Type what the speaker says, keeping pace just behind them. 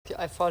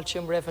I fáilte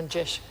an raibh an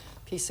deis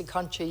piece of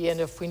concha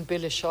dhéanamh faoin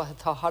mBille seo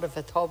atá thar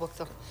bheith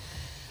tábhachtach.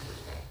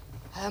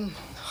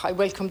 I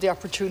welcome the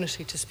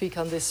opportunity to speak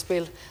on this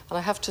bill, and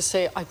I have to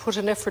say I put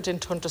an effort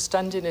into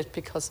understanding it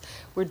because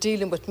we're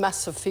dealing with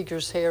massive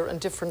figures here and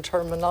different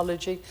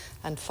terminology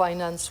and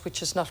finance,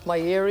 which is not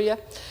my area.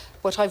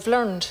 But I've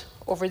learned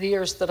over the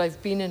years that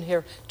I've been in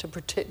here to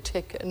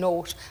take a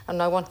note,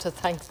 and I want to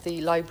thank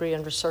the Library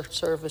and Research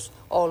Service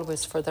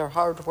always for their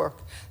hard work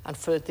and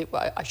for the,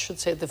 I should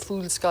say, the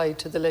fool's guide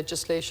to the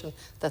legislation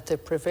that they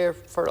prepare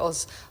for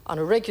us on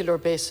a regular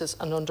basis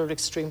and under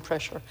extreme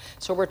pressure.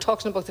 So we're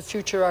talking about the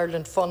Future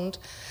Ireland Fund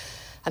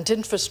and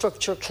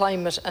Infrastructure,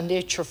 Climate and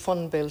Nature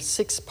Fund Bill,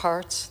 6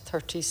 parts,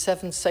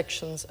 37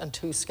 sections and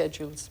 2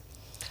 schedules.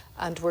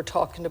 And we're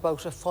talking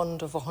about a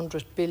fund of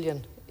 100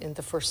 billion in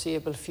the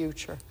foreseeable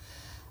future.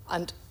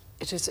 And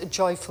it is a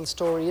joyful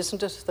story,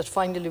 isn't it, that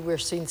finally we're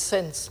seeing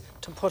sense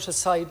to put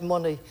aside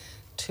money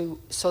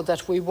so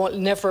that we won't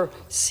never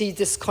see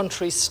this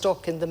country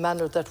stuck in the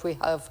manner that we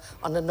have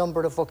on a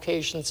number of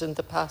occasions in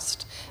the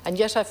past. And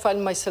yet I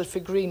find myself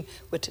agreeing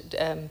with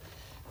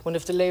one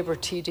of the Labour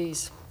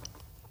TDs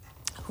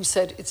who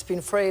said it's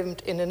been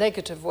framed in a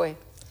negative way.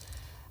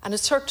 And it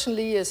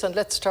certainly is, and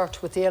let's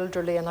start with the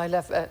elderly, and I'll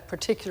have a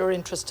particular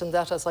interest in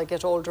that as I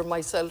get older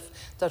myself,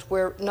 that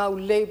we're now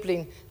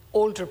labelling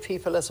older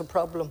people as a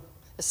problem,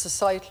 a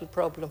societal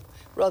problem,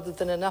 rather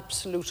than an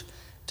absolute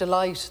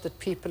delight that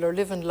people are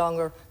living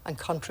longer and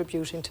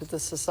contributing to the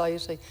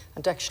society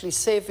and actually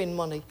saving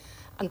money.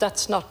 And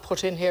that's not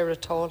put in here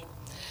at all.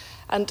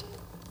 And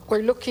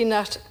we're looking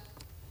at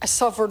a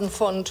sovereign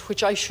fund,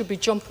 which I should be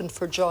jumping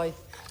for joy,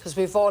 because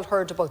we've all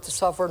heard about the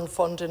sovereign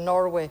fund in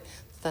Norway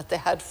that they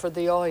had for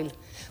the oil.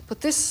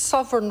 But this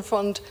sovereign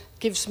fund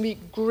gives me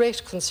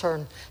great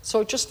concern.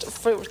 So just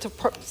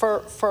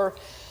for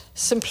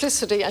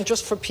simplicity and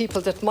just for people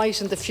that might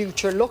in the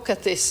future look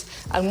at this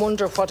and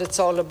wonder what it's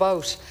all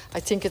about, I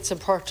think it's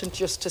important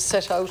just to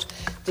set out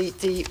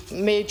the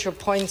major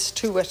points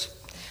to it,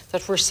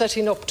 that we're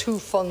setting up 2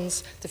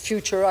 funds, the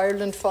Future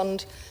Ireland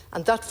Fund,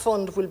 and that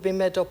fund will be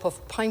made up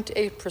of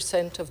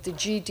 0.8% of the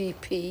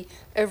GDP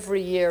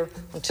every year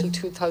until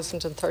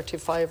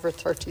 2035 or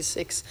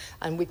 36,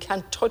 and we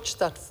can't touch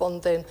that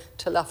fund then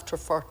till after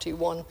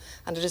 41.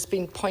 And it has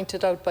been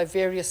pointed out by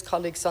various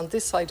colleagues on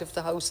this side of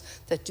the House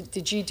that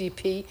the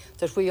GDP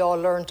that we all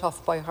learned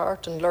off by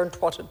heart and learned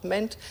what it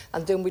meant,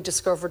 and then we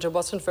discovered it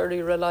wasn't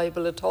very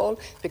reliable at all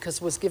because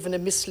it was given a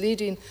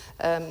misleading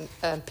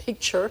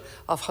picture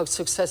of how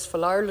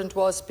successful Ireland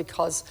was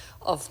because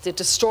of the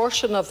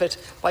distortion of it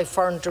by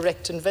foreign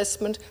direct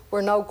investment.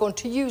 We're now going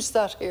to use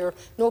that here.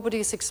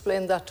 Nobody's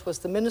explained that to us.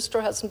 The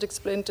Minister hasn't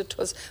explained it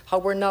to us, how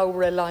we're now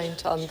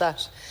reliant on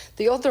that.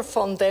 The other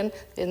fund then,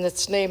 in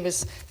its name,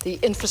 is the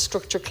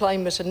Infrastructure,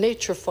 Climate and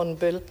Nature Fund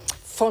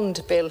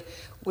Bill,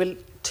 will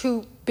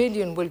 2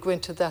 billion will go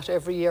into that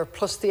every year,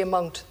 plus the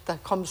amount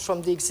that comes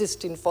from the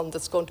existing fund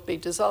that's going to be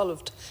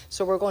dissolved.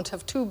 So we're going to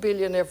have 2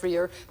 billion every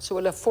year, so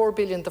we'll have 4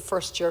 billion the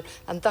first year,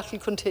 and that will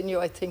continue,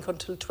 I think,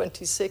 until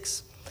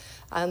 26.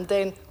 And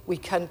then we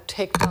can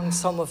take down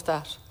some of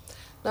that.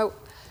 Now,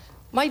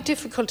 my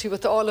difficulty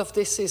with all of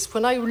this is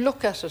when I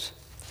look at it,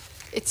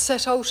 it's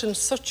set out in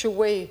such a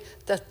way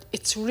that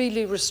it's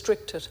really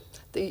restricted.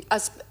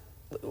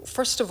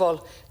 First of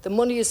all, the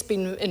money has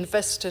been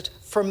invested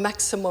for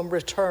maximum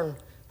return,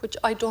 which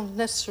I don't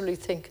necessarily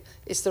think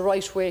is the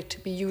right way to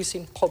be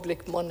using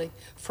public money,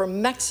 for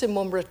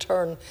maximum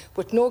return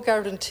with no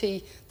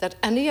guarantee that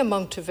any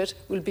amount of it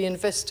will be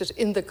invested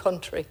in the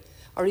country,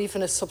 or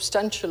even a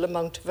substantial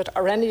amount of it,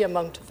 or any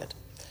amount of it.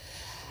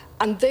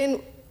 And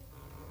then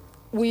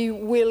we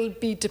will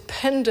be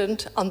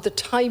dependent on the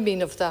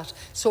timing of that.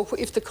 So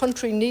if the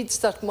country needs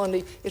that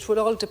money, it will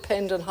all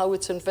depend on how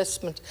it's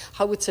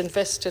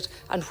invested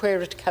and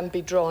where it can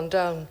be drawn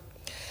down.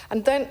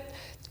 And then,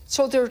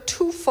 so there are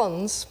 2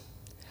 funds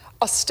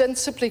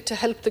ostensibly to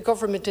help the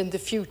government in the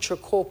future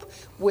cope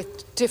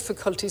with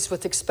difficulties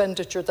with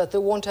expenditure, that they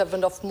won't have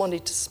enough money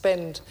to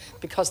spend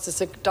because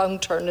there's a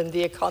downturn in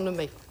the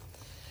economy.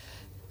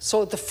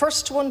 So the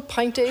first one,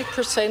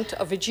 0.8%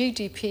 of a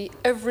GDP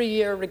every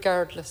year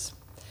regardless.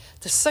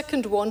 The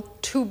second one,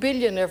 2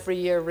 billion every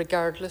year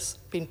regardless,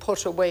 being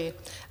put away.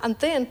 And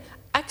then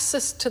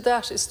access to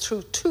that is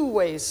through 2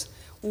 ways.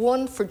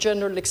 One for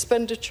general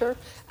expenditure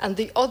and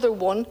the other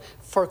one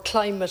for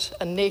climate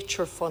and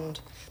nature fund.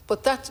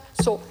 But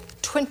so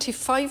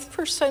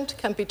 25%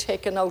 can be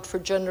taken out for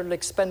general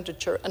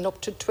expenditure and up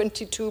to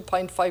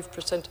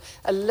 22.5%,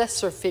 a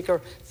lesser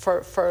figure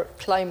for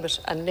climate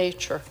and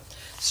nature.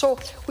 So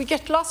we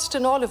get lost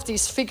in all of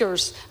these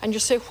figures and you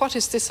say, what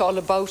is this all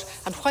about?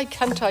 And why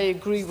can't I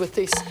agree with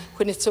this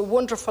when it's a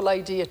wonderful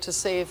idea to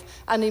save?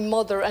 Any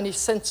mother, any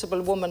sensible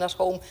woman at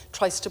home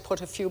tries to put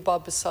a few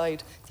bob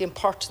aside, the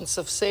importance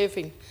of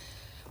saving.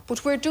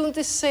 But we're doing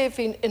this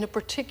saving in a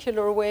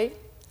particular way,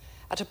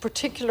 at a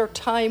particular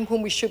time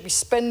when we should be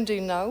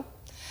spending now,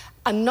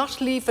 and not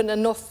leaving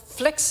enough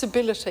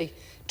flexibility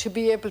to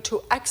be able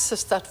to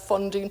access that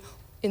funding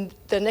in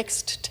the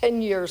next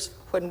 10 years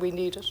when we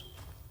need it.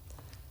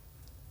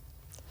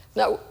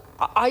 Now,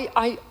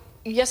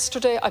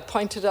 Yesterday I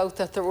pointed out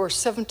that there were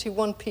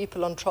 71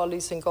 people on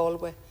trolleys in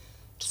Galway.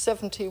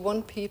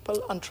 71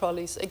 people on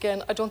trolleys.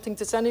 Again, I don't think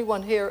there's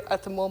anyone here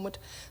at the moment,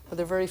 well,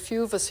 there are very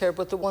few of us here,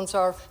 but the ones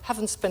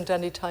haven't spent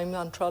any time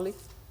on trolley.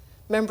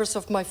 Members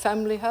of my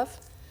family have.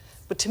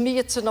 But to me,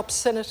 it's an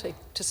obscenity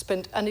to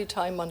spend any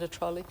time on a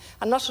trolley.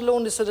 And not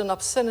alone is it an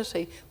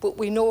obscenity, but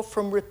we know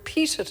from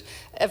repeated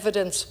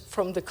evidence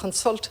from the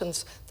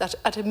consultants that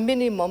at a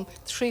minimum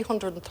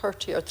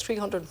 330 or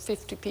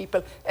 350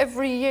 people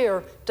every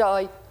year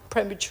die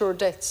premature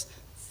deaths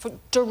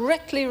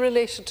directly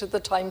related to the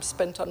time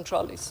spent on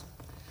trolleys.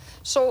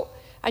 So,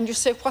 and you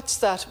say, what's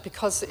that?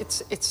 Because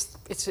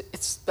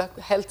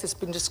health has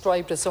been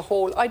described as a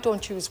whole. I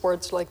don't use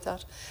words like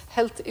that.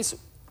 Health is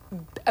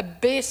a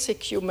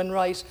basic human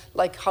right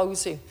like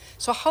housing.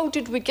 So how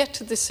did we get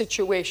to this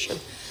situation?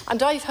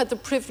 And I've had the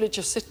privilege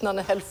of sitting on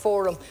a health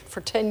forum for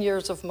 10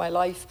 years of my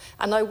life,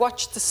 and I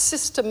watched the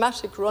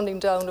systematic running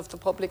down of the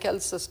public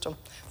health system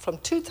from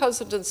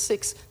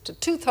 2006 to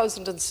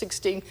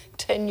 2016,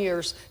 10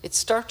 years. It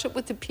started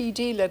with the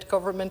PD-led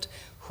government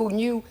who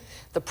knew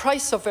the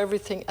price of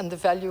everything and the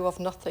value of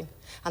nothing.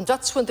 And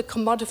that's when the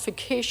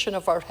commodification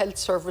of our health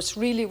service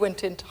really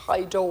went into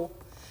high dough.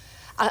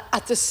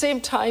 At the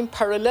same time,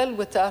 parallel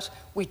with that,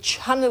 we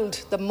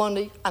channeled the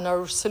money and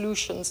our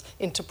solutions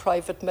into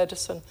private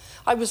medicine.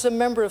 I was a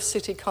member of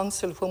City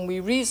Council when we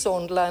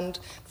rezoned land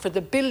for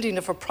the building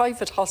of a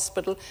private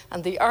hospital,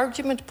 and the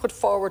argument put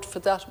forward for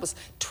that was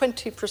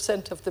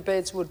 20% of the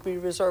beds would be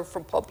reserved for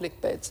public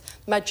beds.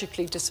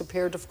 Magically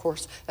disappeared, of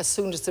course, as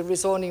soon as the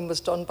rezoning was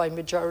done by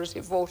majority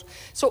vote.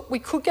 So we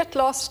could get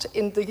lost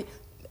in the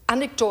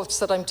anecdotes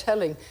that I'm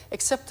telling,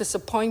 except there's a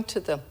point to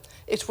them.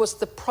 It was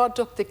the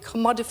product, the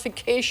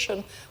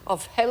commodification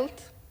of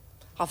health,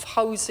 of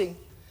housing,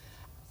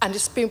 and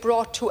it's been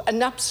brought to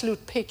an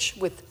absolute pitch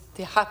with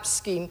the HAP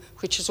scheme,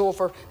 which is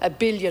over $1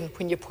 billion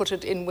when you put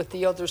it in with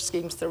the other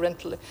schemes, the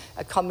rental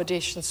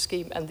accommodation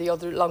scheme and the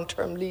other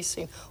long-term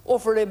leasing,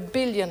 over $1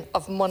 billion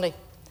of money.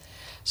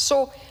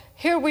 So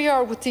here we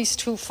are with these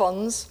two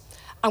funds,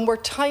 and we're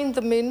tying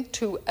them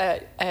into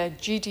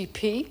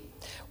GDP,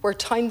 we're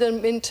tying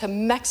them into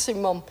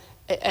maximum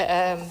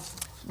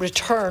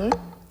return,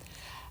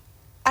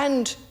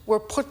 and we're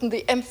putting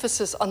the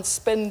emphasis on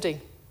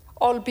spending,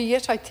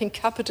 albeit, I think,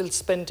 capital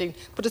spending,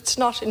 but it's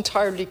not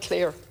entirely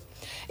clear.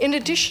 In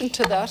addition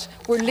to that,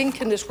 we're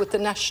linking it with the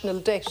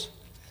national debt.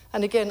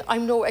 And again,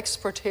 I'm no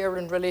expert here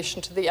in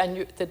relation to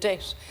the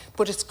debt,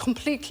 but it's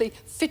completely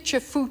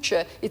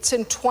fitcha-fucha, it's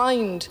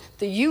entwined.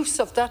 The use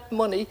of that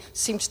money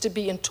seems to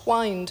be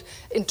entwined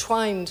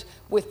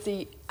with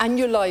the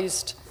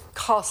annualised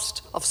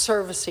cost of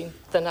servicing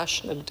the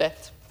national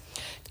debt.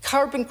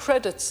 Carbon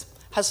credits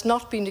has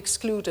not been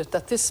excluded,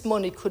 that this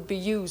money could be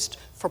used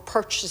for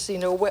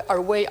purchasing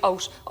our way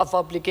out of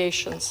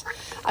obligations.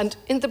 And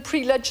in the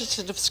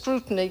pre-legislative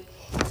scrutiny,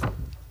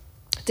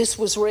 this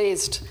was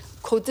raised.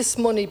 Could this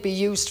money be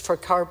used for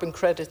carbon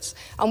credits?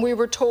 And we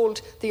were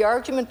told the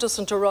argument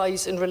doesn't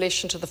arise in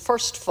relation to the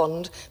first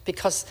fund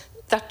because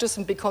that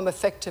doesn't become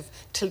effective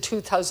till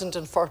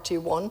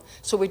 2041.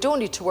 So we don't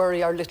need to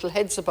worry our little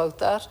heads about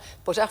that.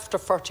 But after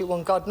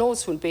 41, God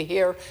knows who'll be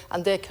here,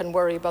 and they can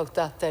worry about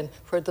that then,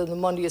 whether the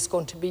money is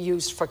going to be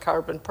used for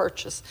carbon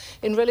purchase.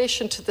 In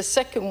relation to the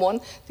second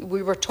one,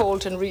 we were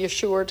told and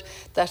reassured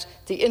that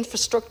the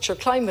Infrastructure,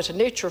 Climate and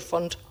Nature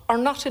Fund are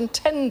not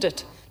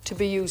intended to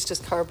be used as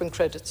carbon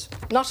credits.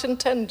 Not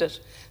intended.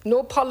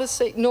 No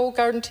policy, no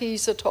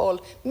guarantees at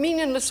all.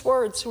 Meaningless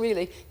words,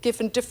 really,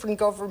 given different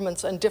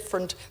governments and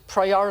different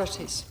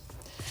priorities.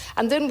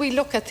 And then we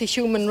look at the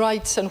human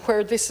rights and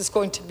where this is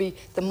going to be,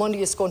 the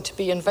money is going to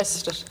be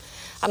invested.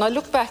 And I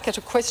look back at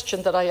a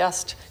question that I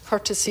asked,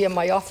 courtesy of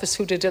my office,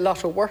 who did a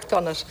lot of work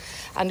on it,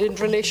 and in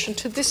relation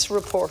to this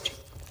report.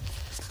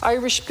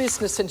 Irish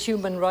Business and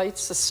Human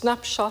Rights, a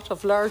snapshot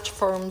of large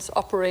firms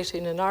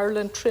operating in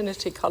Ireland,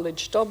 Trinity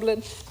College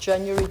Dublin,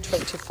 January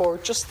 24,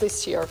 just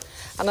this year.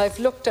 And I've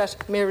looked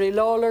at Mary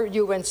Lawler,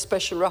 UN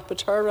Special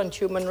Rapporteur on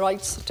Human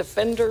Rights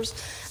Defenders,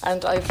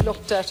 and I've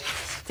looked at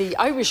the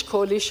Irish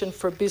Coalition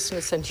for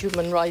Business and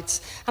Human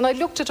Rights. And I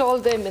looked at all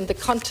them in the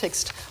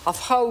context of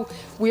how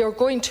we are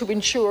going to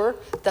ensure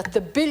that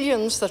the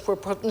billions that we're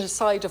putting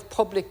aside of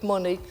public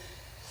money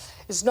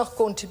is not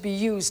going to be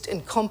used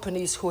in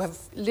companies who have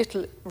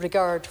little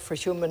regard for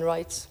human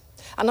rights.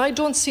 And I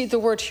don't see the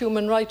word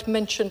human right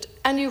mentioned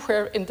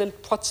anywhere in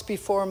what's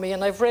before me,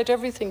 and I've read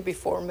everything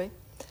before me.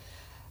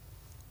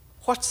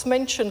 What's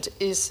mentioned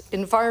is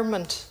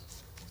environment,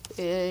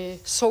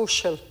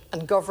 social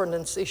and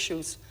governance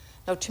issues.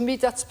 Now, to me,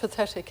 that's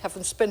pathetic.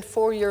 Having spent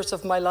 4 years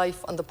of my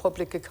life on the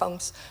public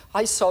accounts,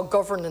 I saw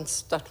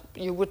governance that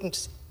you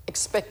wouldn't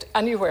expect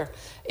anywhere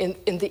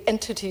in the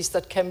entities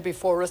that came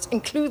before us,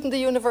 including the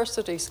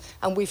universities.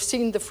 And we've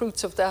seen the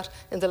fruits of that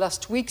in the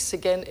last weeks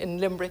again in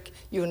Limerick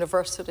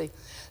University.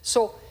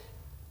 So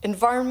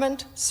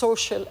environment,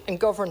 social and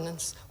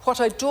governance. What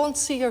I don't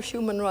see are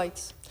human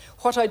rights.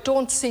 What I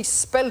don't see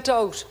spelled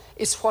out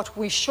is what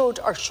we should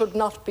or should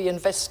not be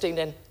investing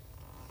in.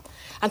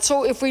 And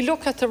so if we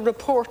look at the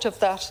report of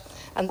that,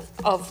 and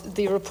of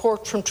the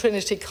report from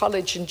Trinity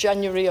College in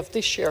January of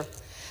this year,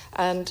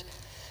 and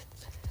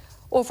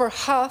over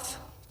half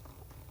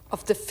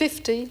of the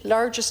 50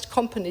 largest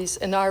companies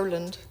in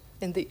Ireland,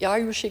 in the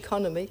Irish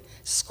economy,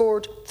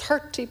 scored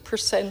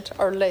 30%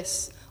 or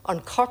less on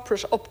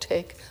corporate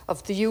uptake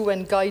of the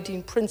UN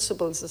guiding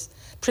principles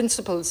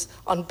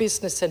on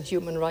business and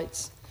human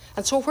rights.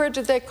 And so where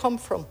did they come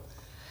from?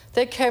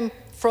 They came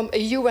from a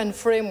UN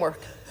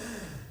framework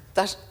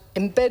that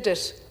embedded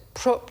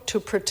to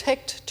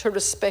protect, to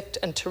respect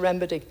and to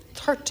remedy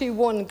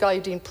 31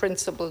 guiding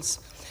principles.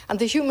 And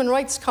the Human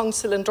Rights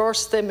Council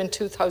endorsed them in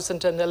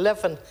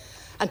 2011.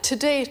 And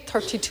today,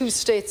 32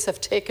 states have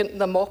taken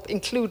them up,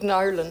 including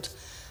Ireland.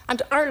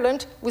 And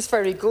Ireland was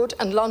very good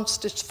and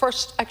launched its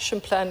first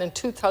action plan in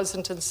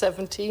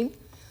 2017.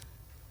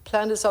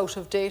 Plan is out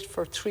of date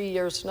for 3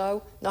 years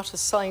now, not a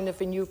sign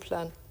of a new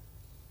plan.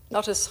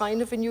 Not a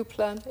sign of a new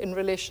plan in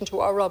relation to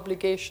our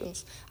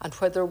obligations and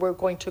whether we're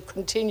going to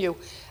continue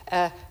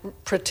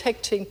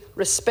protecting,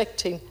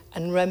 respecting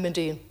and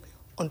remedying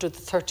under the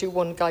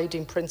 31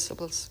 guiding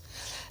principles.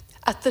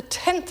 At the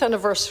 10th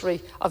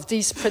anniversary of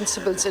these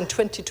principles in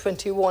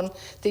 2021,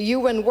 the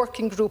UN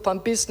Working Group on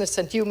Business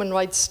and Human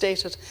Rights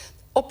stated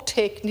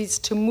uptake needs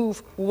to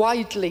move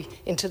widely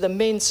into the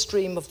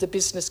mainstream of the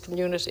business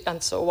community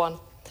and so on.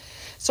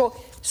 So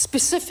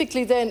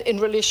specifically then in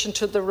relation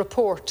to the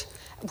report,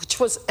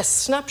 which was a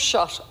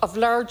snapshot of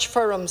large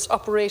firms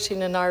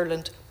operating in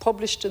Ireland,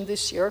 published in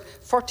this year,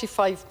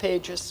 45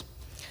 pages.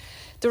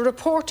 The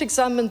report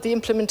examined the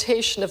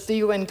implementation of the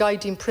UN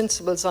guiding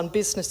principles on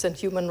business and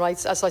human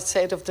rights, as I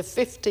said, of the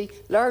 50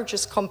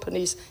 largest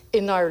companies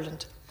in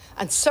Ireland.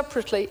 And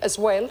separately as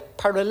well,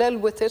 parallel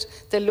with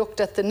it, they looked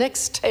at the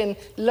next 10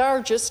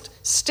 largest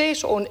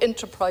state-owned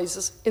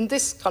enterprises in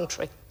this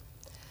country.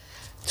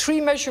 3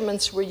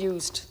 measurements were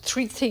used,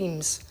 3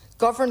 themes: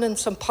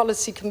 governance and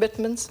policy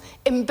commitments,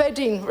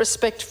 embedding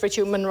respect for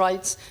human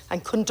rights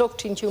and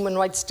conducting human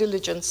rights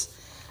diligence,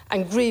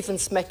 and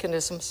grievance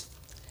mechanisms.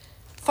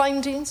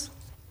 Findings: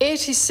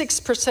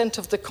 86%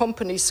 of the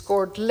companies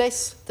scored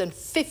less than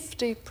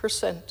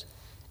 50%.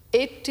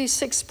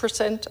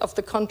 86% of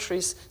the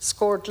countries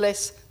scored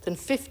less than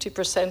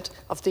 50%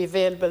 of the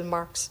available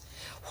marks,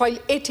 while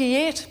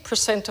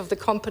 88% of the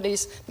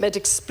companies made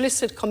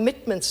explicit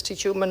commitments to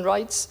human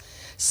rights.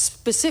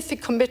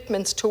 Specific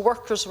commitments to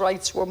workers'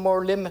 rights were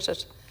more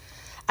limited.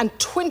 And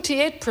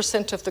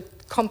 28% of the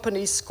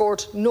companies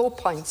scored no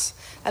points.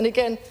 And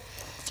again,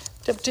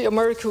 Deputy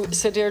O'Murray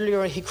said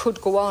earlier he could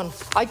go on.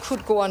 I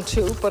could go on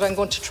too, but I'm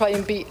going to try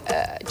and be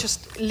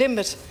just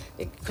limit,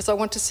 because I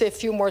want to say a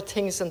few more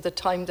things in the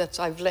time that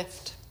I've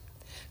left.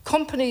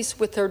 Companies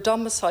with their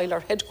domicile or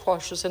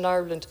headquarters in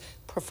Ireland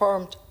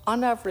performed,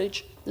 on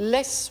average,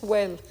 less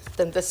well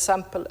than the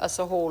sample as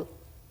a whole.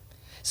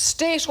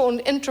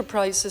 State-owned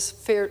enterprises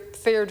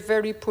fared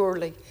very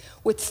poorly,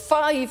 with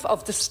 5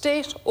 of the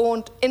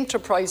state-owned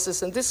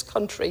enterprises in this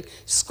country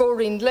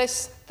scoring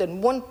less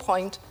than 1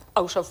 point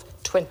out of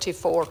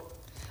 24.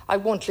 I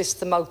won't list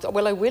them out.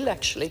 Well, I will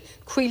actually.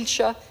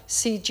 Coillte,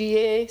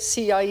 CGA,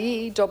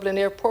 CIE, Dublin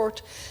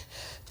Airport,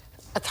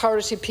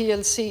 Authority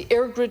PLC,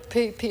 Airgrid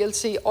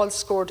PLC all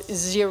scored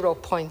 0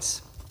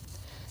 points.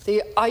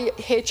 The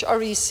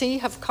IHREC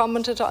have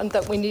commented on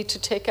that we need to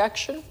take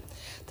action.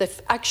 The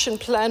action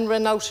plan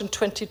ran out in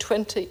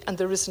 2020 and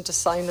there isn't a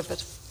sign of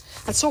it.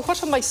 And so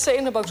what am I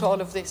saying about all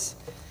of this?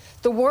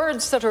 The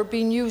words that are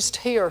being used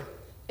here,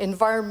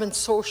 environment,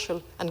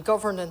 social and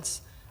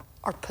governance,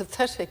 are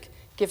pathetic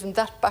given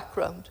that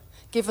background,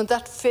 given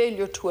that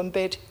failure to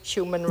embed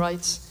human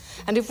rights.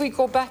 And if we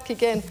go back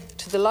again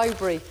to the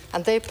library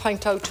and they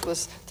point out to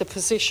us the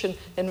position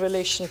in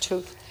relation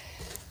to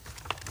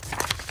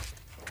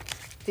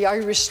the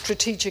Irish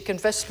Strategic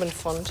Investment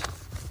Fund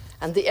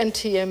and the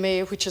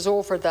NTMA, which is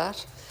over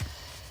that.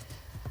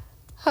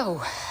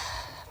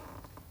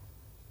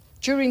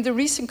 During the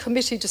recent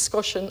committee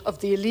discussion of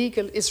the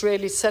illegal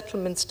Israeli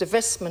settlements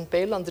divestment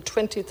bill on the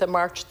 20th of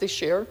March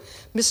this year,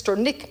 Mr.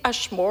 Nick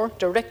Ashmore,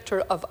 Director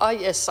of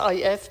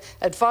ISIF,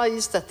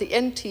 advised that the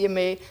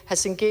NTMA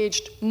has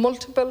engaged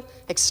multiple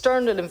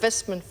external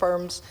investment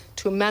firms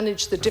to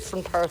manage the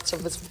different parts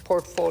of its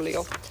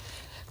portfolio,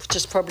 which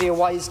is probably a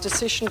wise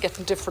decision,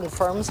 getting different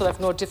firms. I'll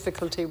have no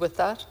difficulty with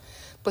that.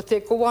 But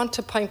they go on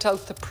to point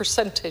out the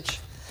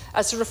percentage.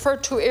 As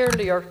referred to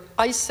earlier,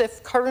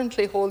 ISIF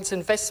currently holds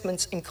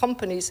investments in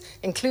companies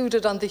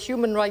included on the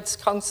Human Rights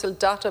Council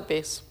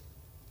database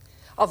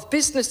of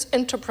business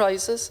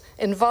enterprises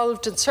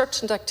involved in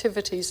certain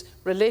activities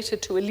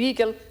related to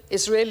illegal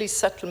Israeli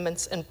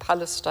settlements in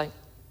Palestine.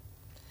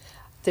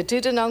 They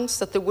did announce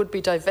that they would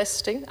be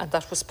divesting, and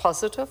that was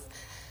positive.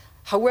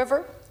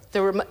 However,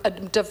 there were a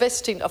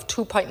divesting of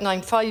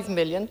 2.95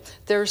 million.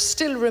 There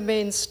still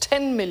remains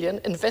 10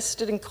 million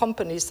invested in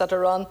companies that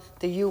are on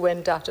the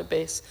UN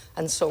database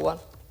and so on.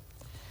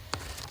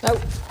 Now,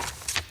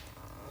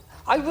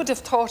 I would have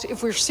thought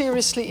if we're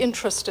seriously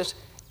interested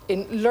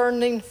in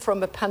learning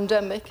from a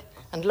pandemic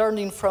and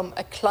learning from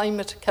a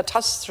climate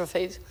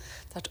catastrophe,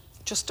 that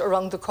just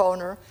around the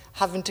corner,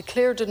 having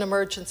declared an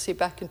emergency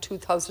back in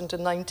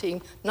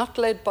 2019, not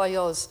led by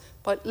us,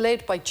 but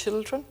led by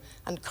children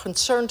and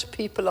concerned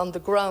people on the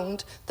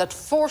ground that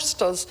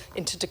forced us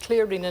into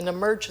declaring an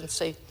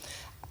emergency,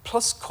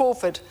 plus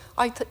COVID,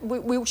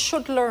 we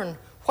should learn,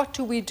 what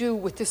do we do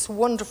with this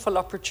wonderful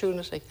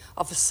opportunity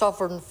of a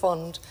sovereign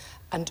fund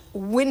and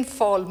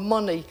windfall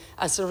money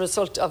as a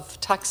result of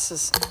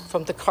taxes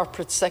from the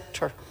corporate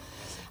sector?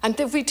 And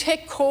if we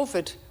take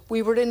COVID,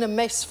 we were in a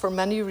mess for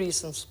many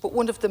reasons, but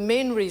one of the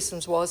main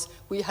reasons was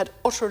we had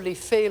utterly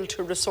failed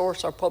to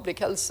resource our public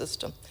health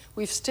system.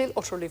 We've still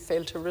utterly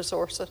failed to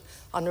resource it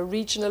on a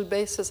regional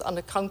basis, on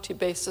a county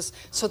basis,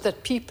 so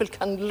that people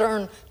can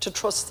learn to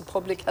trust the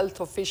public health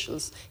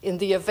officials in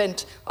the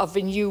event of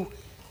a new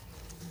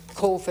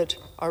COVID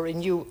or a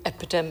new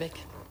epidemic.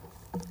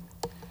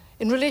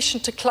 In relation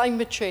to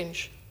climate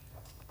change,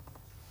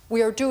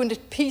 we are doing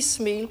it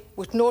piecemeal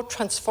with no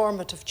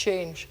transformative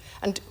change.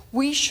 And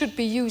we should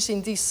be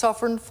using these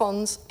sovereign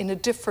funds in a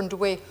different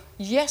way.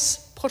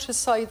 Yes, put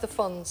aside the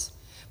funds,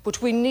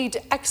 but we need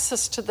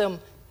access to them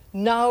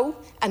now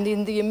and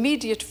in the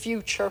immediate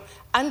future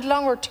and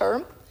longer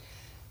term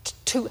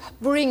to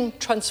bring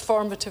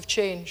transformative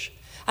change.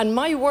 And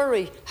my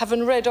worry,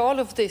 having read all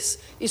of this,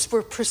 is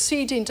we're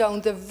proceeding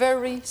down the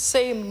very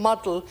same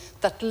model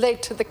that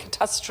led to the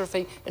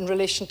catastrophe in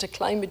relation to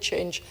climate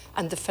change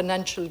and the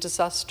financial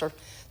disaster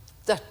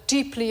that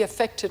deeply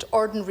affected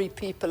ordinary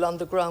people on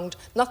the ground,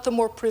 not the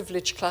more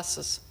privileged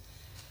classes.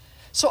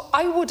 So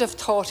I would have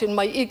thought, in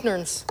my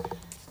ignorance,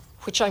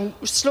 which I'm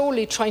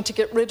slowly trying to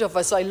get rid of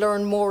as I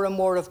learn more and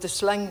more of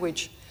this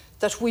language,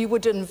 that we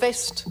would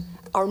invest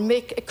or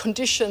make a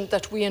condition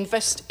that we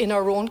invest in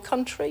our own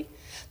country,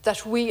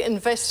 that we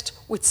invest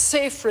with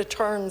safe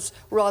returns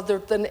rather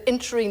than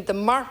entering the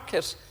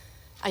market.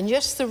 And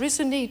yes, there is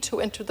a need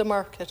to enter the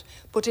market,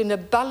 but in a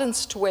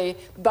balanced way,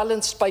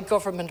 balanced by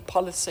government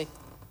policy.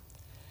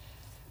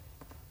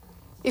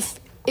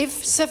 If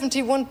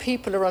 71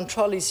 people are on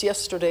trolleys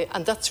yesterday,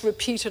 and that's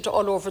repeated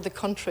all over the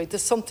country,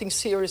 there's something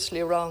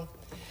seriously wrong.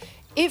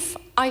 If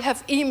I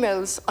have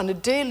emails on a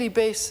daily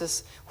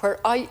basis where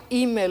I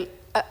email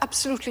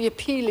absolutely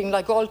appealing,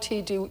 like all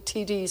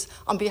TDs,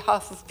 on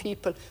behalf of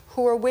people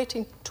who are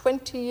waiting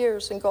 20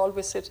 years in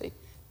Galway City,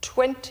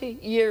 20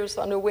 years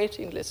on a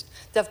waiting list.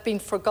 They've been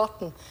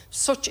forgotten.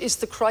 Such is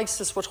the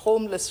crisis with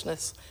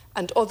homelessness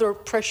and other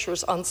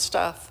pressures on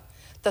staff,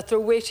 that they're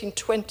waiting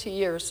 20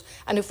 years.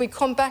 And if we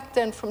come back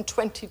then from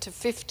 20 to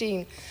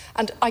 15,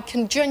 and I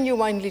can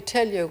genuinely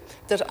tell you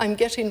that I'm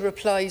getting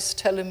replies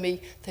telling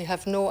me they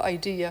have no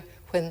idea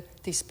when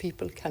these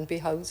people can be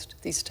housed,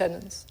 these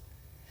tenants.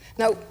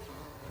 Now,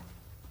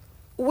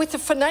 with a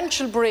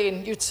financial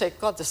brain, you'd say,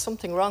 God, there's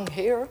something wrong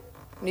here.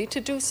 We need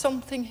to do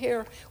something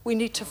here. We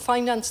need to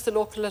finance the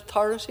local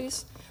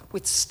authorities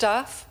with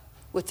staff,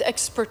 with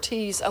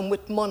expertise and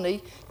with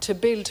money to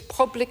build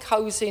public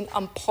housing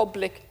on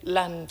public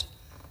land.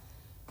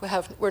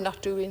 We're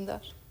not doing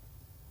that.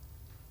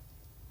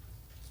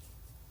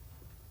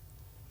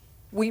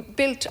 We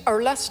built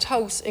our last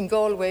house in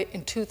Galway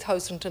in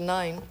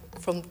 2009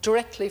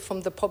 directly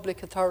from the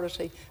public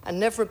authority, and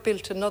never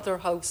built another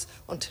house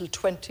until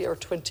 20 or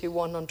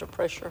 21 under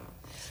pressure.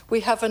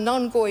 We have an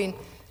ongoing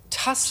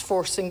task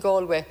force in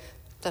Galway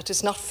that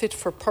is not fit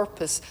for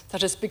purpose,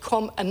 that has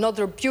become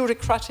another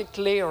bureaucratic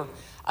layer,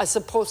 as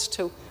opposed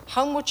to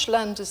how much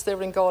land is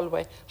there in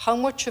Galway, how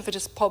much of it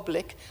is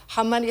public,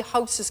 how many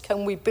houses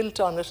can we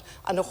build on it,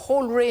 and a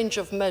whole range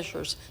of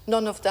measures.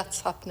 None of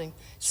that's happening.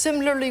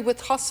 Similarly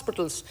with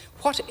hospitals,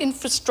 what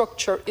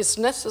infrastructure is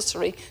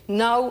necessary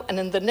now and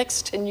in the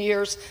next 10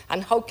 years,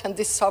 and how can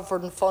this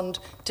sovereign fund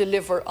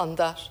deliver on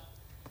that?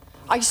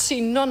 I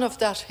see none of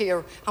that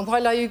here, and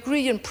while I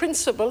agree in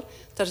principle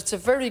that it's a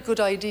very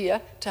good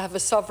idea to have a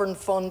sovereign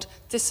fund,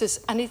 this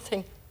is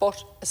anything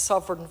but a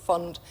sovereign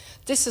fund.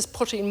 This is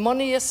putting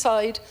money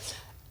aside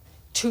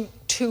to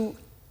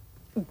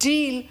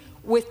deal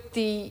with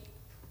the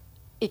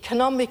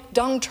economic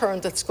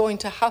downturn that's going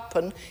to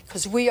happen,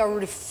 because we are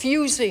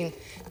refusing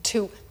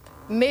to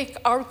make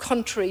our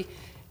country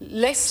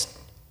less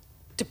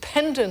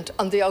dependent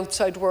on the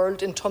outside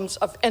world in terms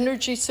of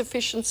energy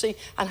sufficiency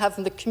and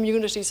having the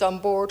communities on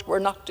board. We're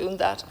not doing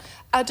that.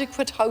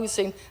 Adequate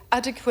housing,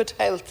 adequate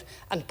health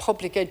and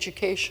public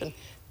education.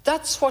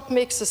 That's what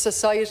makes a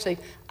society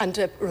and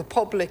a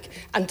republic,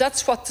 and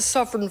that's what the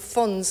sovereign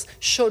funds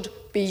should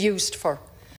be used for.